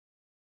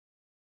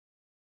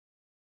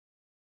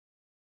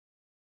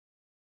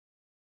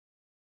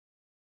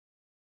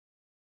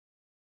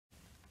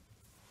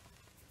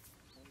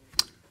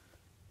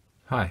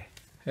Hi.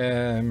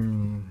 I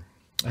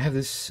have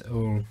this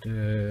old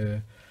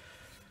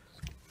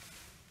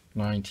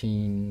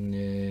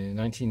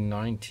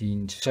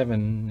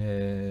 1997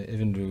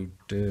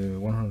 Evinrude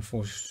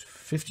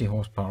 150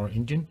 horsepower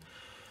engine.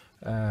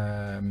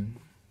 It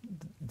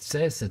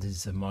says that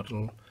it's a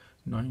model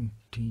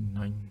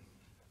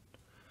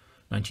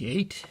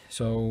 1998,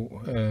 so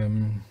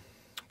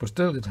but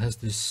still it has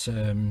this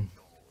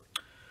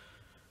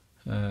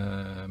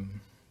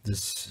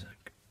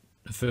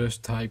the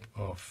first type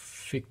of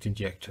Ficht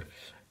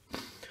injectors.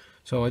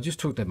 So I just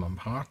took them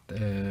apart.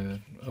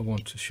 I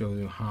want to show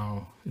you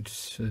how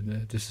it's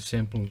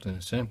disassembled and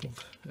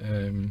assembled.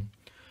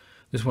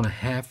 This one I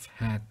have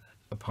had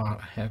apart.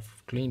 I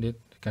have cleaned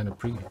it, kind of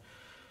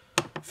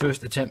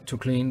first attempt to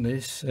clean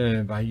this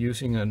by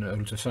using an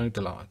ultrasonic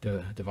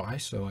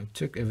device. So I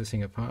took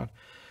everything apart,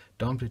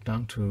 dumped it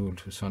down to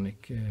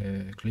ultrasonic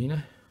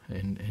cleaner,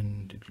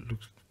 and it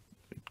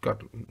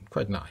got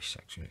quite nice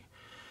actually.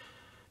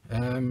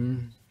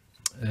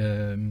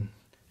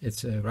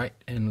 It's a right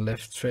and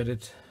left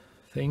threaded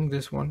thing,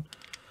 this one,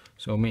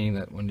 so meaning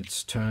that when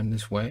it's turned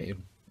this way it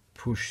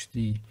push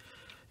the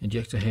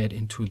injector head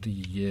into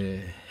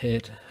the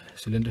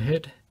cylinder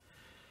head.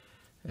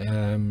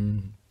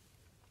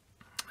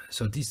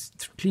 So these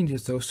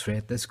cleanest those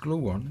threads, there's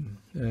glue on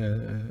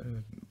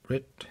them,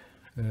 red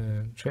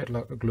thread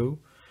locker glue,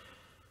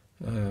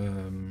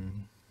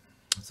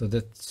 so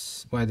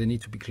that's why they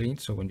need to be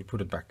cleaned. So when you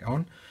put it back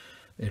on,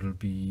 it'll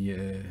be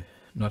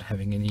not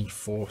having any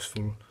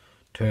forceful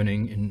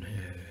turning and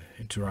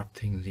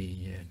interrupting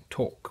the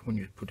torque when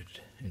you put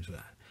it into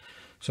that.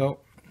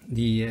 So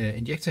the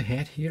injector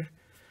head here,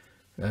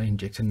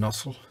 injector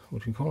nozzle,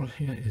 what we call it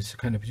here, is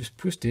kind of just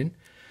pushed in.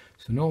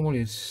 So normally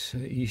it's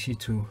easy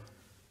to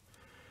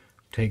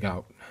take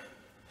out.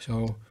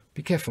 So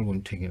be careful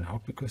when taking it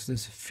out, because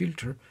there's a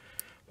filter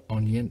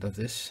on the end of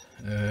this.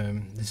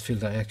 This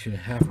filter I actually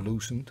have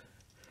loosened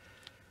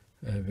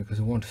because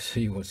I want to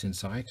see what's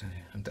inside.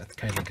 I'm that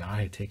kind of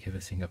guy, I take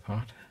everything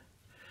apart.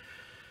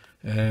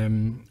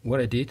 What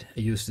I did,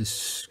 I used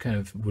this kind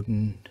of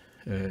wooden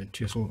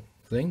chisel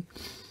thing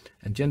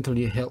and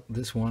gently held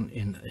this one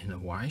in a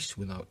vise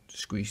without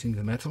squeezing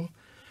the metal,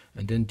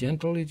 and then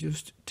gently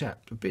just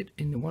tapped a bit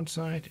in the one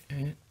side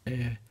and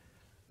a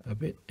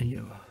bit in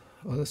the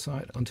other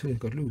side until it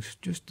got loose,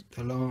 just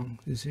along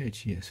this edge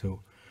here.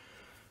 So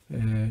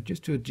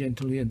just do it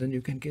gently, and then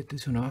you can get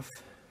this one off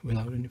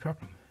without any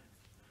problem,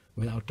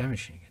 without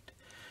damaging it.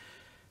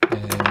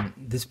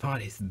 This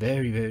part is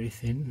very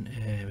thin,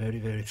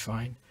 very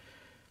fine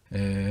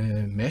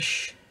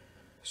mesh,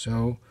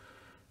 so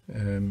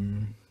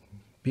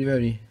be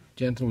very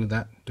gentle with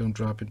that. Don't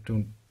drop it,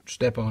 don't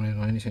step on it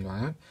or anything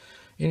like that.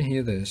 In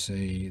here there's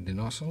the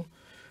nozzle,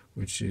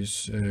 which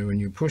is when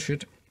you push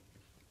it,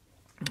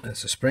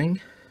 there's a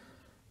spring.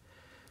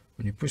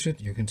 When you push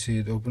it, you can see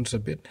it opens a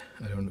bit.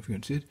 I don't know if you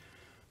can see it,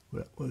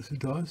 but what it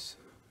does,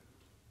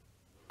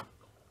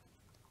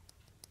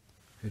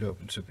 it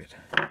opens a bit.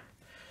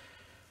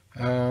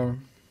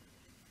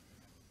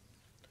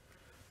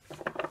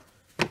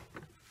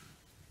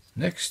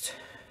 Next,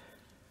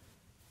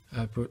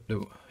 I put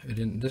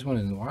this one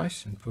in the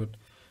vise and put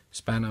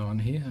spanner on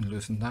here and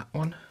loosen that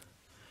one.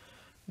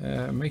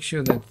 Make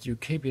sure that you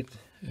keep it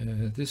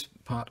this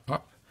part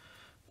up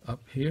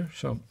here,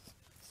 so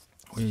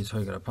when you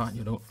take it apart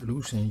you don't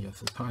lose any of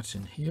the parts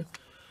in here.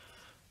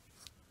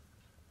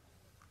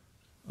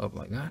 Up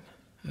like that.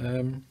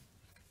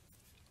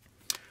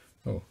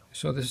 Oh,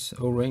 so this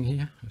O-ring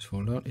here is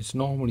folded out. It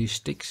normally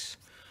sticks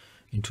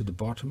into the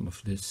bottom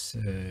of this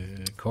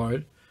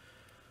coil.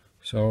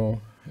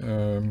 So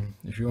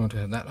if you want to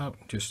have that out,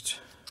 just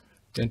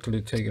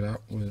gently take it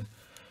out with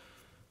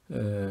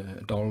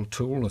a dull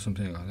tool or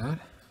something like that.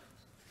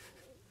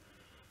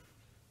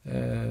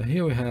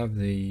 Here we have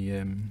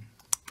the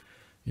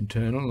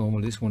internal.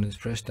 Normally this one is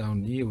pressed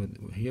down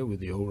here with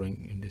the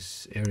O-ring in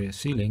this area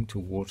sealing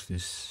towards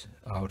this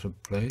outer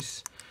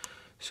place.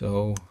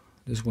 So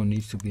this one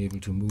needs to be able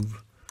to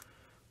move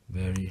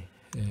very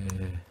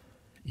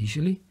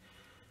easily.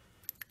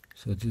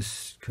 So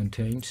this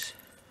contains,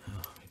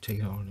 take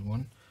it all in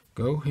one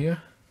go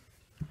here.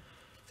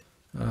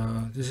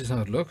 This is how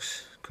it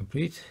looks,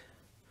 complete.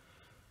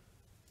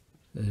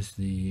 There's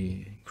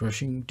the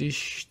crushing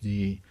dish,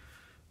 the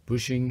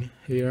bushing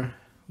here,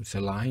 which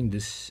align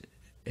this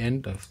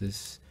end of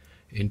this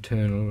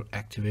internal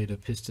activator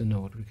piston,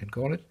 or what we can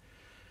call it.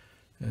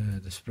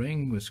 The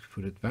spring was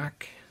put it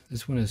back.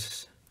 This one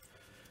is,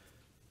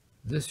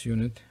 this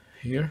unit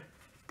here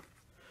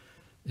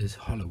is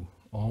hollow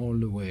all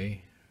the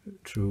way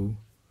through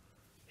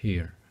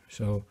here.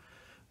 So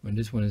when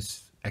this one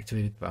is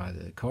activated by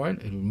the coil,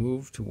 it will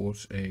move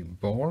towards a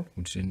ball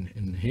which is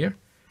in here.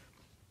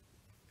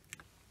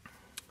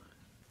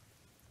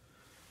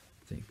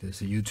 I think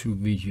there's a YouTube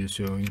video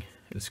showing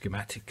the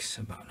schematics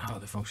about how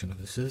the function of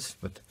this is,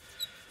 but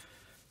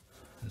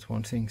that's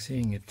one thing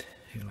seeing it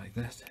here like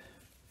that.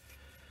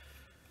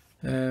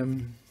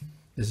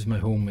 This is my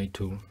homemade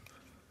tool.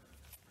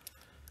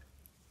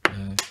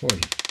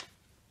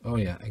 Oh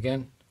yeah,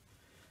 again,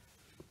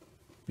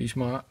 be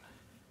smart,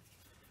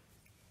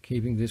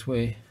 keeping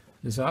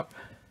this up,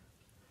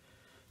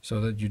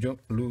 so that you don't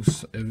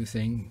lose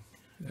everything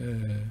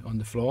on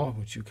the floor,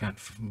 which you can't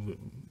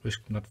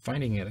risk not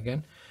finding it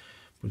again.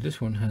 But this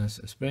one has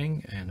a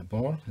spring and a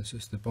ball. This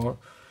is the ball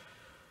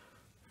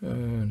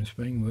and a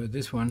spring, where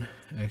this one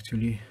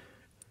actually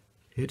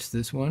hits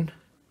this one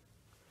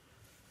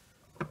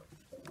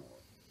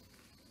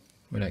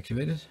when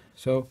activated.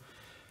 So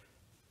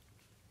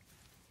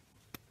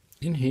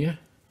in here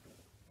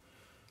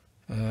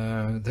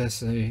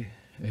there's a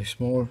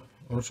small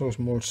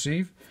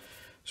sieve,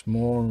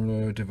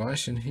 small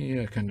device in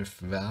here, a kind of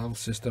valve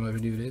system, I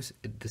believe it is.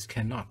 This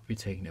cannot be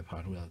taken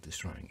apart without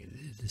destroying it.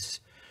 It is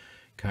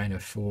kind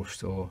of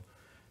forced, or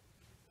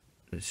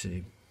let's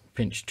say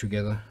pinched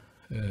together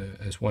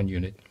as one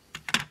unit.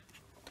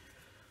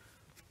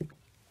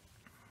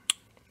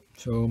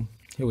 So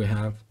here we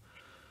have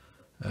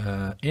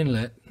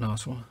inlet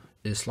nozzle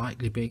is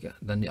slightly bigger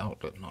than the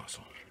outlet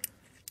nozzle.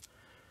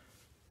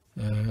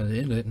 The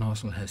inlet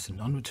nozzle has a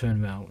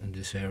non-return valve in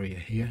this area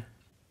here.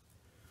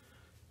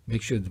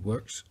 Make sure it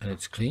works and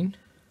it's clean.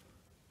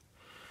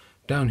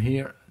 Down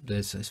here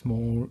there's a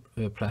small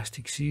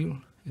plastic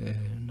seal,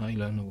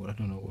 nylon, or I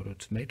don't know what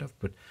it's made of,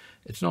 but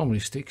it normally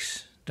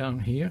sticks down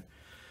here.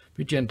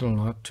 Be gentle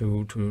not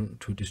to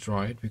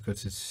destroy it,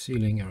 because it's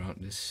sealing around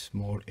this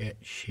small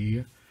edge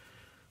here.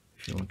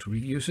 If you want to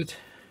reuse it,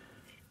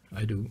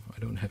 I do. I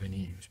don't have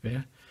any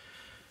spare.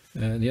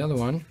 The other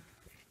one,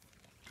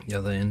 the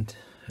other end,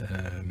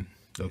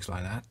 looks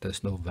like that.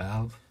 There's no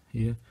valve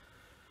here.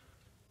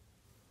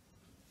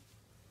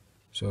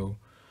 So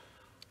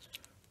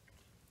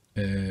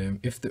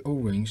if the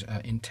O-rings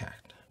are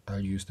intact, I'll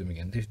use them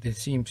again. They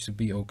seems to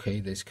be okay.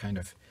 There's kind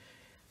of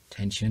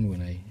tension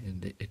when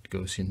it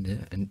goes in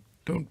there, and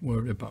don't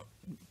worry about,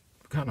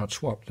 cannot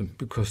swap them,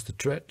 because the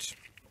threads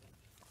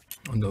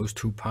on those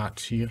two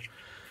parts here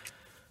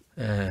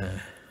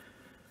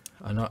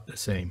are not the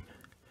same.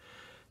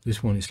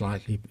 This one is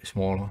slightly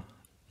smaller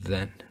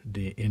than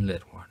the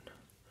inlet one.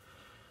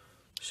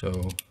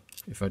 So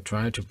if I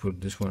try to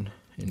put this one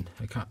in,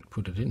 I can't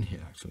put it in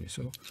here actually,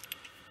 so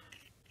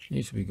it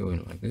needs to be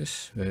going like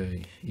this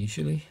very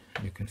easily.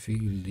 You can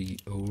feel the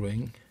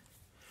O-ring.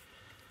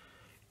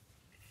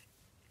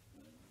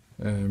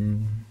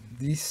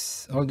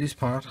 All this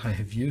part I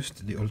have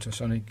used the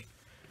ultrasonic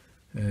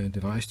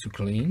device to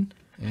clean,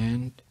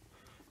 and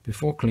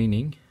before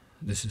cleaning,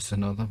 this is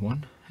another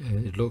one.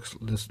 It looks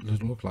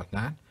like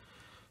that,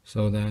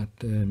 so that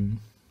the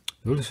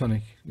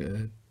ultrasonic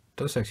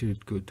does actually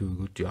do a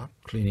good job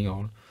cleaning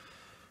all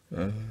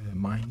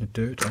minor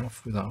dirt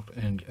off without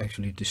and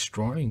actually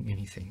destroying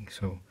anything.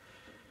 So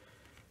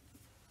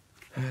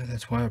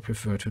that's why I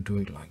prefer to do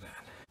it like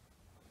that.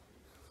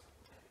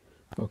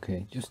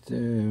 Okay, just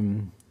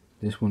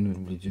this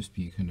one will just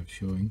be kind of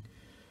showing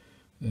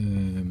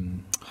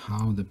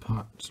how the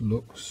part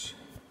looks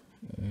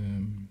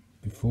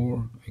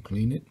before I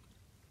clean it.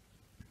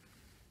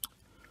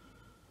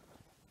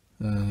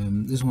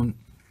 This one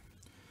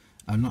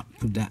I'll not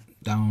put that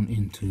down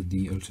into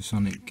the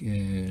ultrasonic,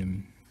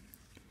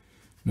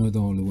 not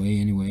all the way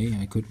anyway.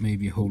 I could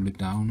maybe hold it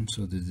down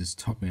so that this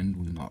top end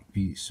will not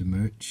be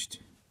submerged.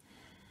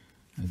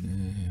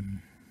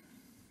 And,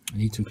 I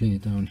need to clean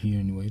it down here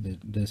anyway.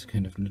 There's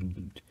kind of a little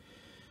bit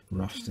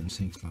rust and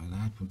things like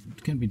that, but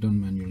it can be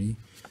done manually.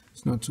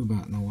 It's not so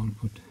bad now. I'll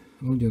put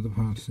all the other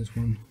parts. This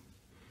one,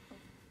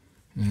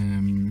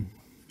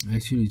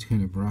 actually it's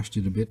kind of brushed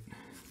it a bit,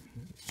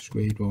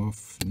 scrape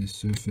off this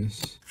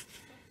surface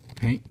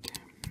paint.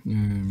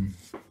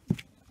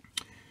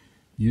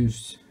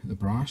 Use the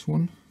brass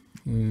one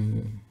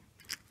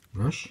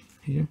brush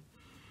here.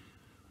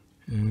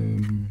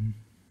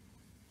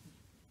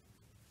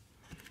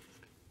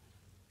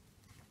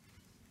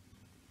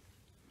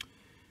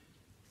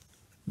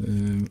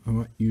 I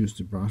might use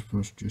the brass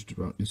brush just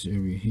about this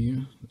area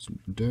here. That's a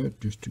little dirt,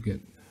 just to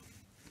get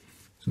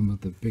some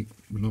of the big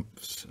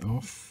lumps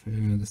off.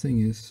 The thing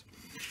is,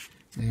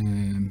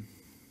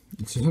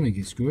 ultrasonic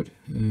is good.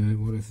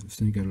 What I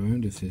think I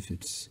learned is if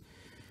it's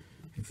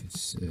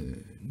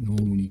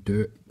normally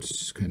dirt,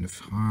 it's kind of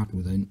hard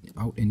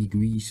without any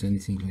grease,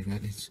 anything like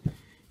that, it's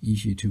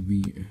easier to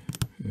be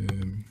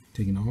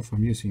taken off.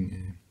 I'm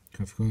using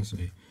of course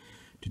a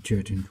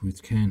detergent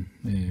which can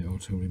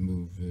also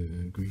remove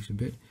grease a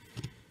bit,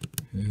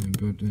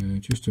 but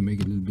just to make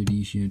it a little bit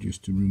easier,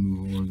 just to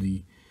remove all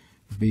the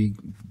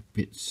big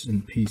bits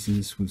and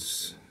pieces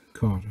was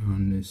caught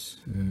on this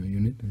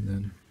unit, and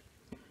then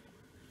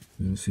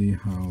we'll see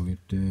how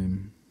it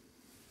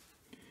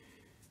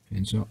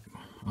ends up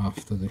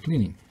after the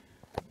cleaning.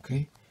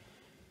 Okay,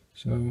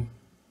 so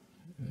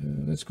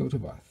let's go to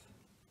bath.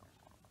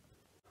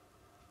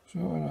 So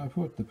I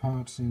put the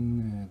parts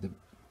in the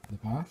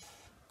bath,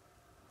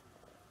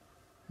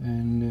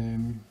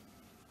 and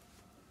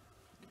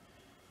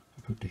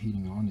I put the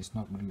heating on. It's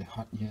not really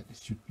hot yet. It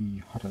should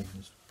be hotter,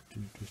 just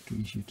too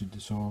easier to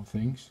dissolve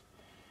things.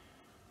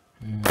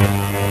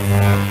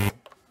 I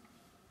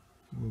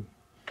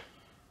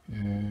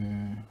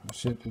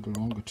set it a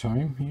longer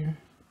time here.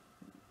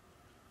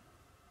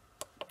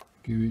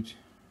 give it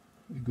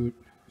a good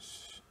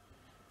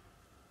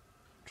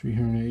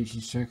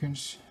 380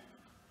 seconds.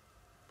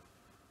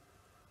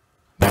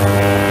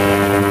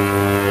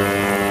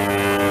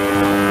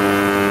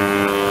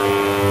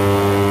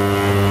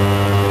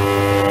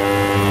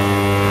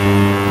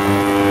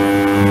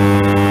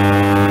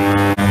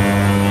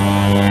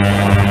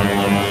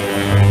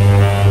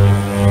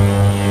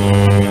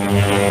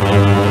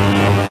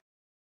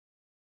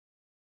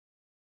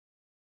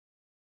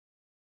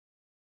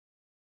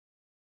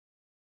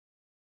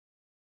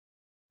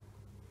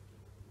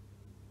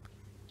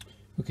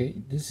 Okay,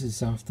 this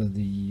is after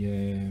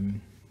the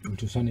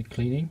ultrasonic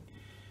cleaning.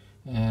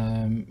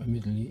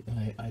 Immediately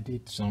I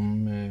did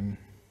some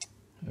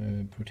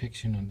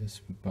protection on this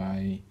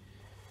by,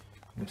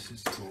 what's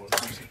this called?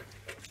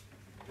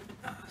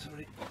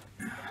 Sorry,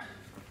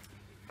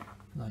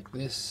 like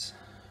this.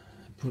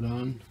 Put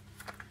on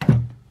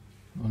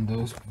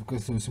those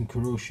because there was some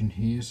corrosion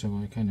here, so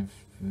I kind of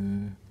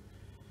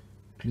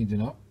cleaned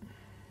it up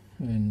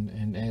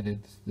and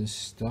added this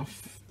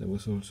stuff. There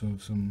was also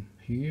some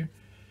here.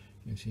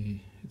 You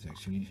see it's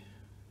actually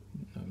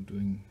now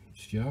doing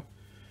its job.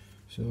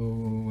 So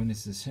when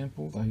it's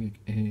assembled, I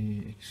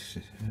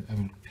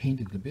will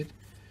paint it a bit,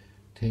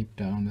 tape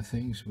down the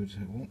things which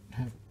I won't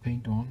have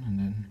paint on, and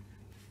then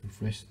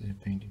refresh the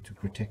painting to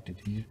protect it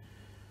here,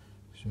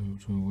 so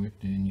to avoid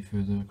any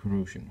further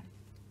corrosion.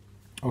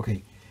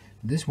 Okay,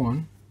 this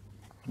one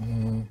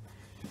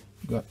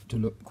got to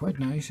look quite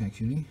nice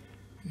actually.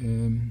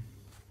 I'm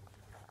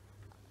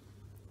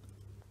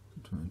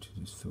trying to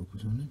just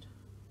focus on it.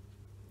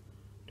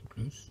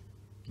 Close,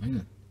 like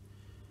that.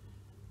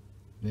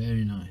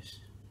 Very nice.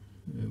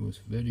 It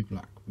was very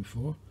black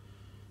before.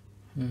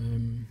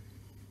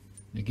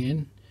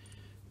 Again,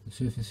 the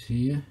surface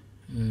here,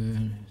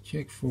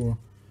 check for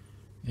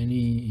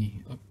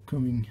any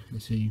upcoming,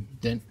 let's say,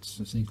 dents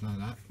or things like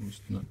that.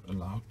 It's not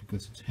allowed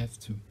because it have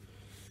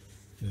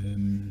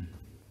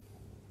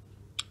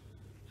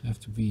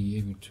to be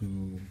able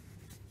to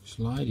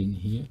slide in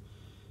here.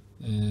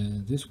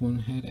 This one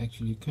had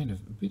actually kind of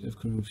a bit of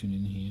corrosion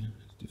in here.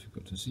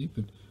 Difficult to see,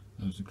 but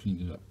I also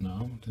cleaned it up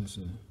now. There's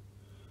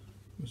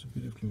a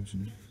bit of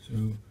corrosion,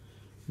 so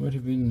might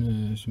have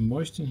been some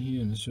moisture in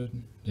here in a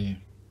certain, there,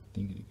 I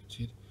think you can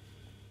see it,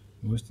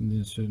 moisture in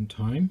a certain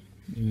time.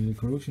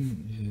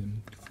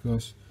 Corrosion, of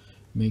course,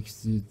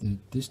 makes the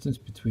distance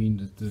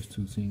between those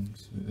two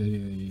things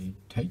very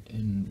tight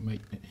and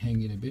might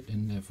hang it a bit,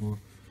 and therefore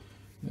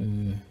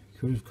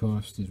could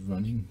cost it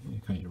running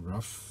kind of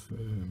rough,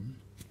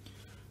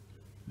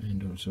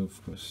 and also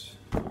of course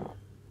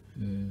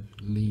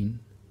lean,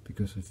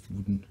 because it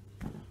wouldn't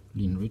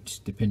lean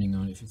rich depending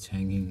on if it's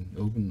hanging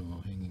open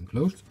or hanging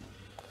closed.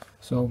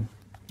 So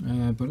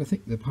but I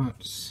think the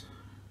parts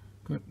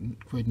got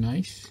quite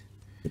nice.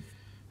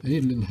 I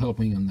did a little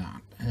helping on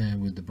that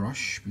with the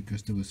brush,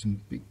 because there was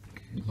some big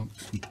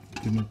lumps we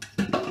couldn't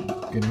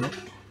get out,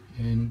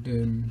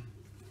 and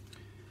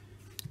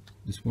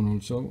this one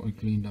also I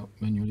cleaned up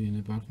manually in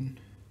the button.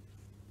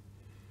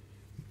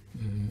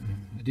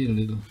 I did a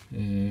little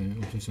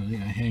ultrasonic.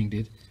 I hanged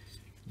it.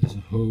 There's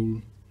a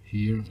hole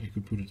here. I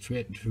could put a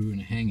thread through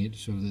and hang it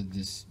so that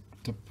this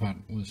top part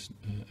was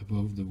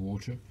above the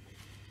water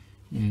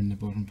and the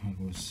bottom part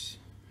was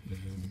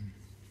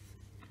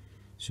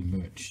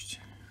submerged.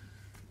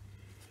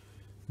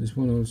 This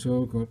one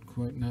also got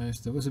quite nice.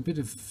 There was a bit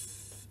of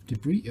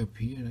debris up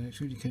here, and I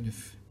actually kind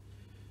of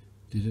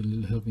did a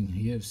little helping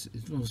here.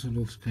 It also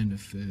looks kind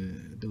of,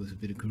 there was a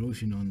bit of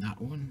corrosion on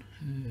that one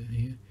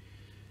here.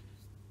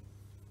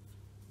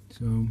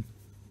 So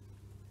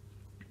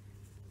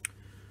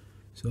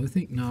I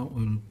think now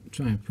I'll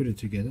try and put it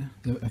together.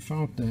 I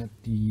found that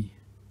the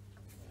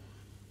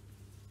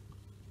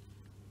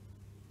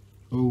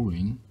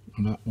O-ring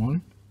on that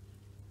one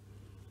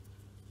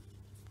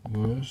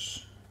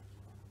was,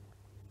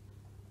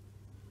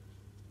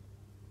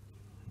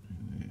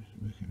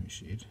 where can we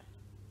see it?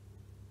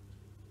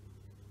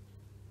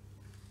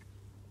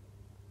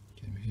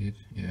 Can we see it?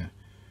 Yeah.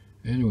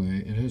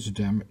 Anyway, it has a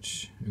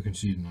damage. You can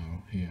see it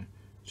now here.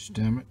 It's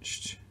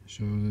damaged,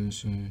 so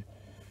there's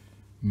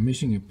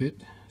missing a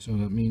bit, so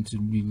that means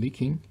it'll be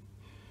leaking.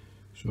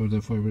 So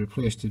therefore I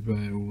replaced it by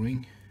a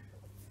O-ring,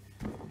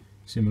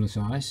 similar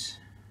size.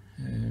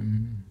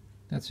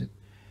 That's it.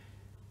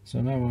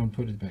 So now I'll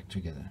put it back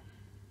together.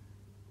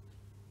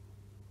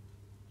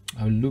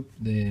 I'll loop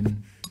the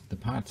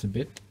parts a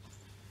bit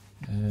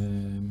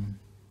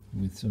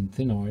with some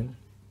thin oil.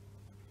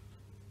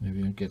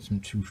 Maybe I'll get some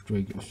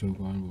 2-stroke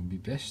oil will be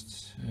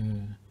best,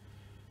 and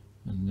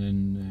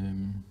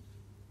then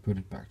put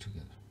it back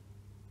together.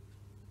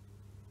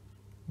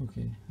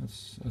 Okay,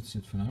 that's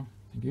it for now.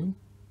 Thank you.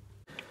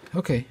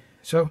 Okay,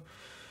 so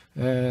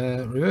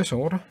reverse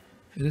order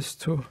is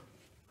to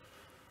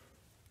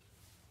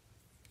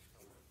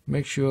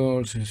make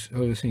sure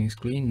everything is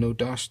clean, no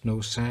dust,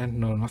 no sand,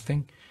 no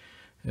nothing.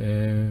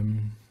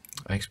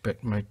 I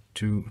expect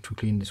to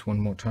clean this one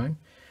more time.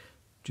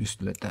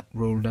 Just let that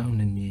roll down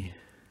in the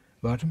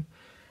bottom.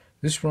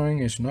 This drawing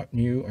is not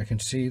new. I can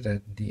see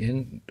that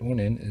the one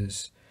end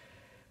is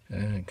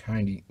and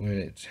kindly where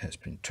it has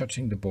been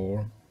touching the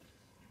ball.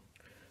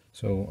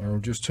 So I'll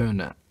just turn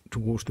that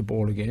towards the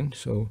ball again,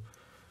 so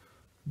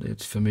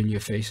it's familiar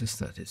faces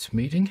that it's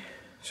meeting.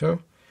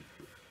 So,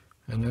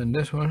 and then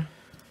this one,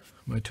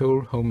 my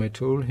tool, homemade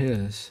tool here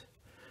is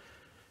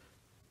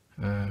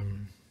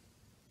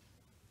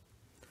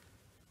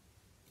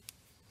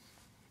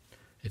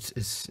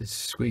it's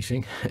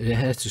squeezing. It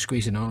has to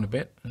squeeze it on a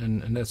bit,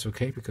 and that's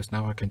okay, because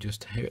now I can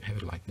just have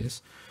it like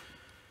this.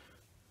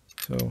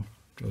 So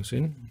goes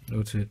in.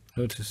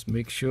 Notice,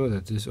 make sure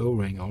that this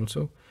O-ring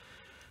also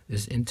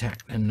is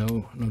intact and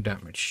no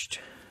damage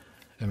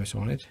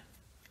on it.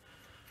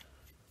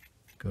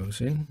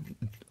 Goes in.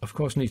 It of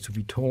course needs to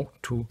be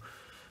torqued to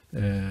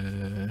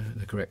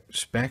the correct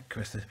spec,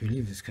 because I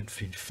believe this can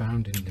be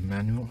found in the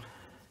manual.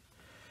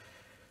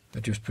 I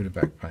just put it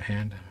back by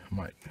hand. I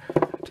might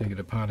take it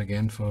apart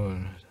again for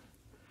a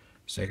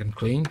second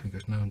clean,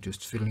 because now I'm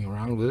just fiddling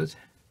around with it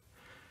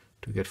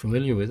to get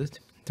familiar with it.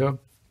 So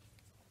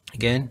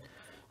again,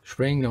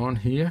 spring on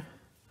here,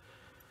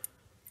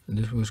 and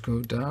this will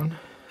go down.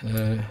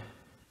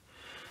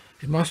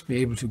 It must be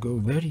able to go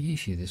very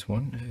easy, this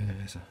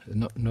one.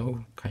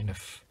 No kind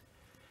of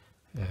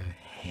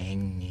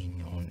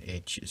hanging on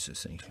edges or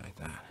things like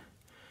that.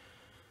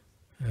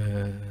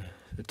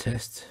 The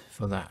test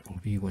for that will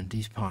be when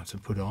these parts are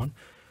put on.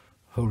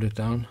 Hold it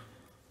down.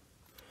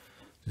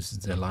 This is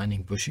the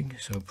lining bushing,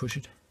 so push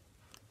it.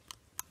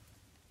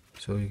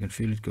 So you can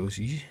feel it goes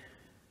easy.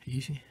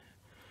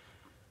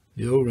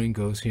 The O-ring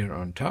goes here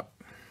on top.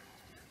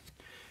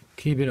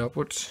 Keep it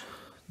upwards,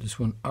 this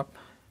one up,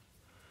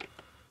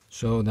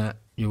 so that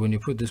when you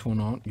put this one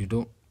on, you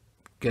don't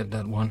get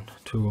that one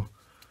to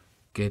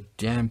get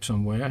jammed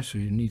somewhere. So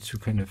you need to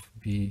kind of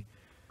be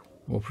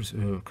more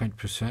kind of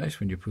precise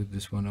when you put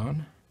this one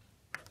on.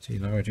 See,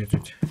 now I did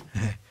it.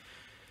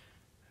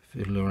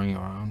 Fiddling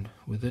around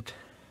with it.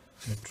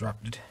 So I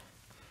dropped it.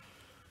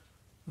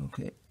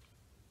 Okay.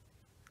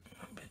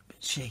 A bit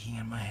shaking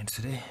in my hands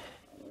today.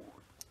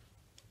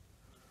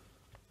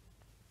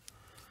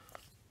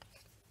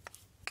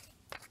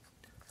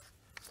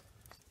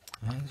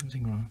 There's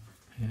something wrong.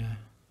 Yeah.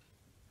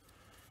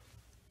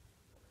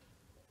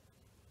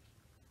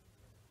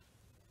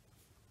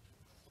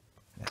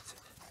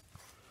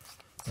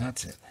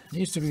 That's it.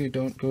 Needs to be,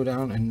 don't go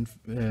down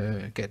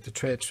and get the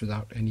threads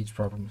without any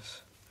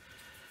problems.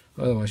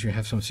 Otherwise you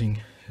have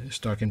something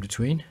stuck in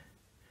between.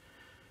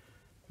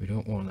 We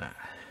don't want that.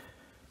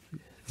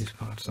 These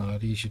parts are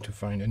not easy to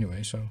find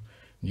anyway, so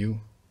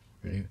new.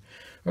 Really.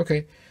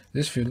 Okay,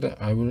 this filter,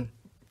 I will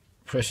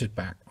press it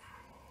back.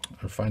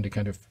 I'll find a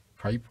kind of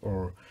pipe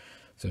or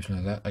something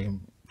like that. I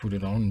can put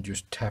it on and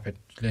just tap it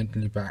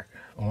gently back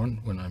on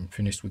when I'm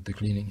finished with the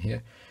cleaning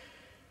here.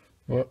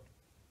 But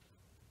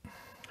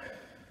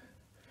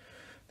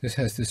this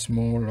has this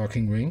small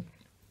locking ring,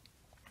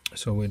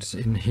 so it's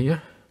in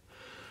here.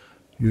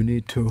 You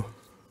need to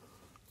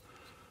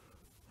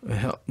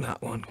help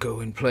that one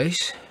go in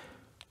place.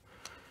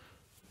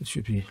 It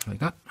should be like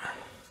that.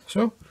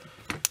 So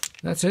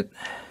that's it.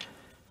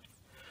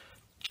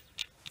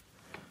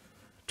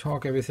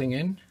 Torque everything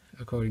in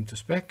according to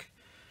spec.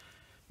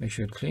 Make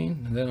sure it's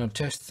clean, and then I'll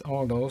test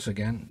all those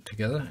again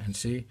together and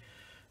see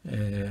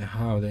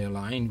how they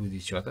align with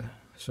each other.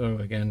 So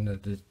again,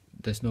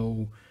 there's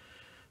no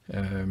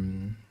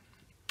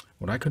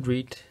what I could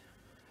read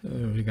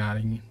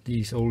regarding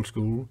these old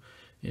school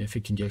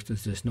Ficht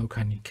injectors, there's no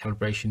kind of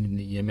calibration in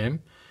the EMM,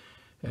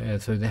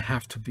 so they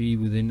have to be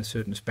within a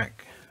certain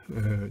spec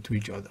to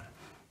each other.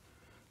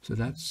 So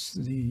that's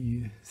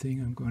the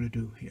thing I'm going to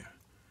do here.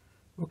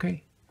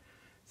 Okay,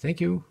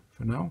 thank you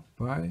for now.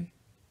 Bye.